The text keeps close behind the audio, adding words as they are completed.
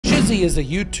Shizzy is a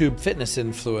YouTube fitness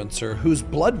influencer whose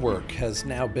blood work has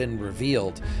now been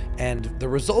revealed, and the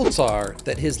results are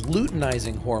that his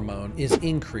luteinizing hormone is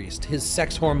increased, his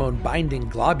sex hormone binding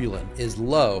globulin is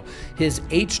low, his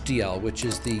HDL, which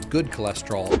is the good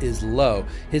cholesterol, is low,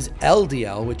 his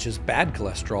LDL, which is bad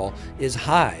cholesterol, is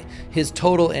high, his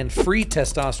total and free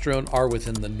testosterone are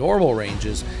within the normal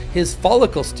ranges, his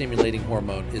follicle stimulating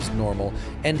hormone is normal,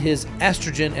 and his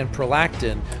estrogen and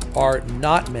prolactin are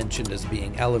not mentioned as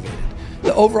being elevated.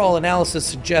 The overall analysis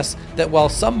suggests that while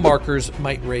some markers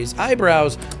might raise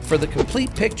eyebrows, for the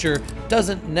complete picture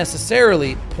doesn't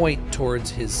necessarily point towards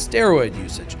his steroid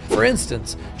usage. For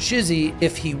instance, Shizzy,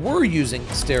 if he were using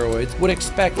steroids, would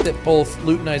expect that both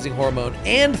luteinizing hormone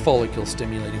and follicle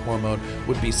stimulating hormone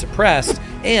would be suppressed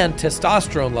and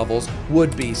testosterone levels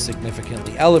would be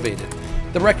significantly elevated.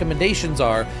 The recommendations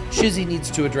are Shizzy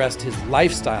needs to address his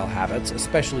lifestyle habits,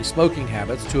 especially smoking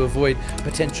habits, to avoid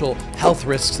potential health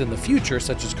risks in the future,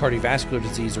 such as cardiovascular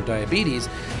disease or diabetes,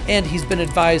 and he's been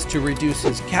advised to reduce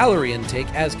his calorie intake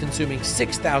as consuming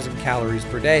 6,000 calories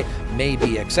per day may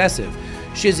be excessive.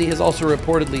 Shizzy has also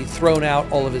reportedly thrown out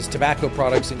all of his tobacco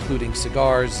products, including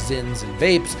cigars, zins, and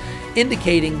vapes,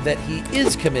 indicating that he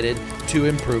is committed to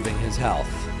improving his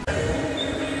health.